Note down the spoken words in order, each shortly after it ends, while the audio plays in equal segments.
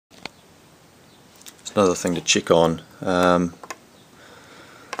Another thing to check on,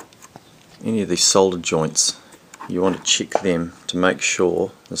 any of these solder joints, you want to check them to make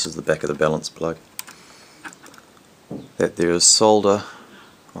sure, this is the back of the balance plug, that there is solder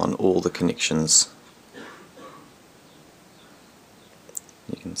on all the connections.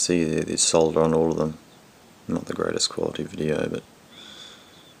 You can see there's solder on all of them. Not the greatest quality video, but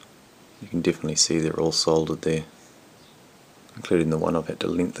you can definitely see they're all soldered there, including the one I've had to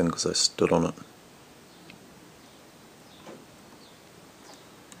lengthen because I stood on it.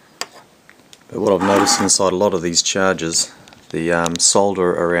 But what I've noticed inside a lot of these chargers, the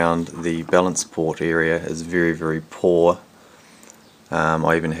solder around the balance port area is very poor.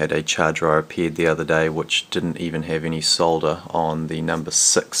 I even had a charger I repaired the other day which didn't even have any solder on the number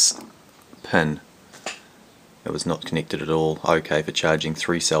 6 pin. It was not connected at all. Okay for charging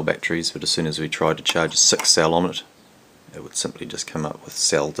 3-cell batteries, but as soon as we tried to charge a 6-cell on it, it would simply just come up with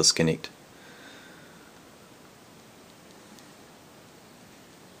cell disconnect.